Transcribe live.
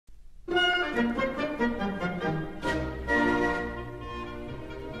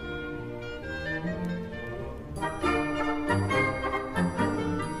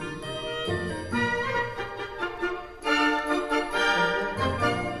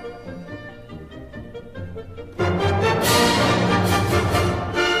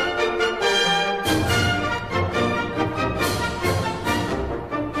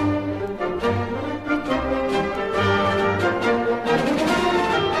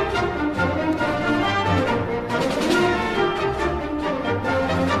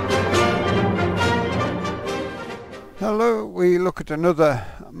Hello, we look at another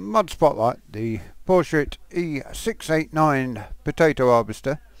mud spotlight, the Fortschritt K689 Potato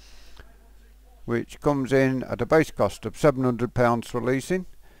Harvester, which comes in at a base cost of £700 for leasing,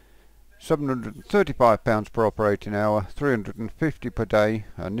 £735 per operating hour, £350 per day,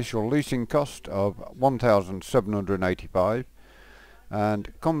 initial leasing cost of £1,785,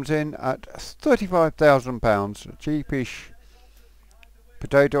 and comes in at £35,000, a cheapish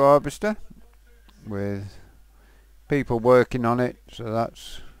potato harvester with people working on it, so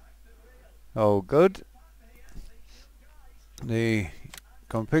that's all good. The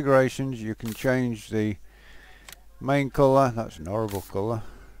configurations, you can change the main colour, that's an horrible colour,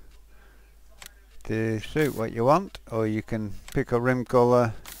 to suit what you want, or you can pick a rim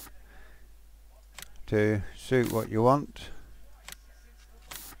colour to suit what you want,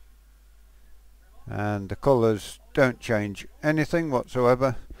 and the colours don't change anything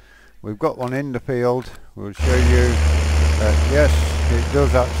whatsoever. We've got one in the field. We'll show you that yes, it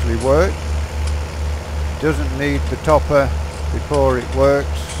does actually work. It doesn't need the topper before it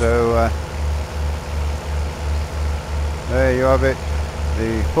works, so there you have it,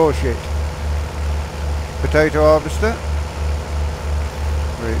 the Fortschritt potato harvester,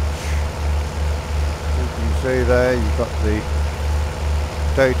 which you can see there, you've got the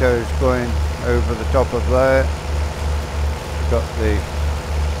potatoes going over the top of there, you've got the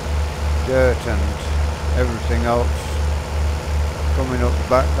dirt and everything else coming up the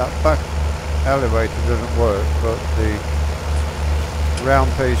back. That back elevator doesn't work, but the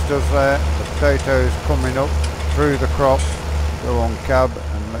round piece does there. The potatoes coming up through the crop go on cab,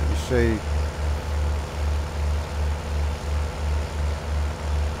 and let you see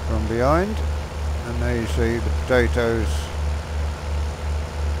from behind, and there you see the potatoes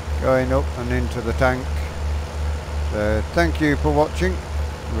going up and into the tank. So thank you for watching.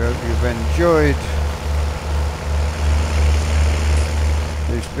 We hope you've enjoyed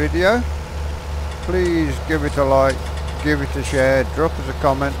this video. Please give it a like, give it a share, drop us a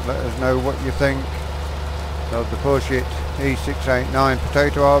comment, let us know what you think of the Fortschritt K689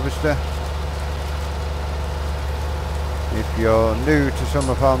 Potato Harvester. If you're new to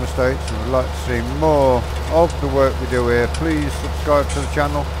Summer Farm Estates and would like to see more of the work we do here, please subscribe to the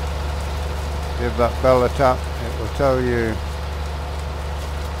channel, give that bell a tap, it will tell you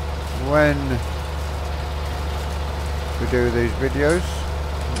when we do these videos,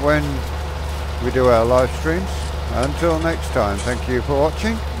 when we do our live streams. Until next time, thank you for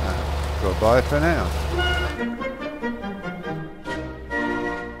watching, and goodbye for now.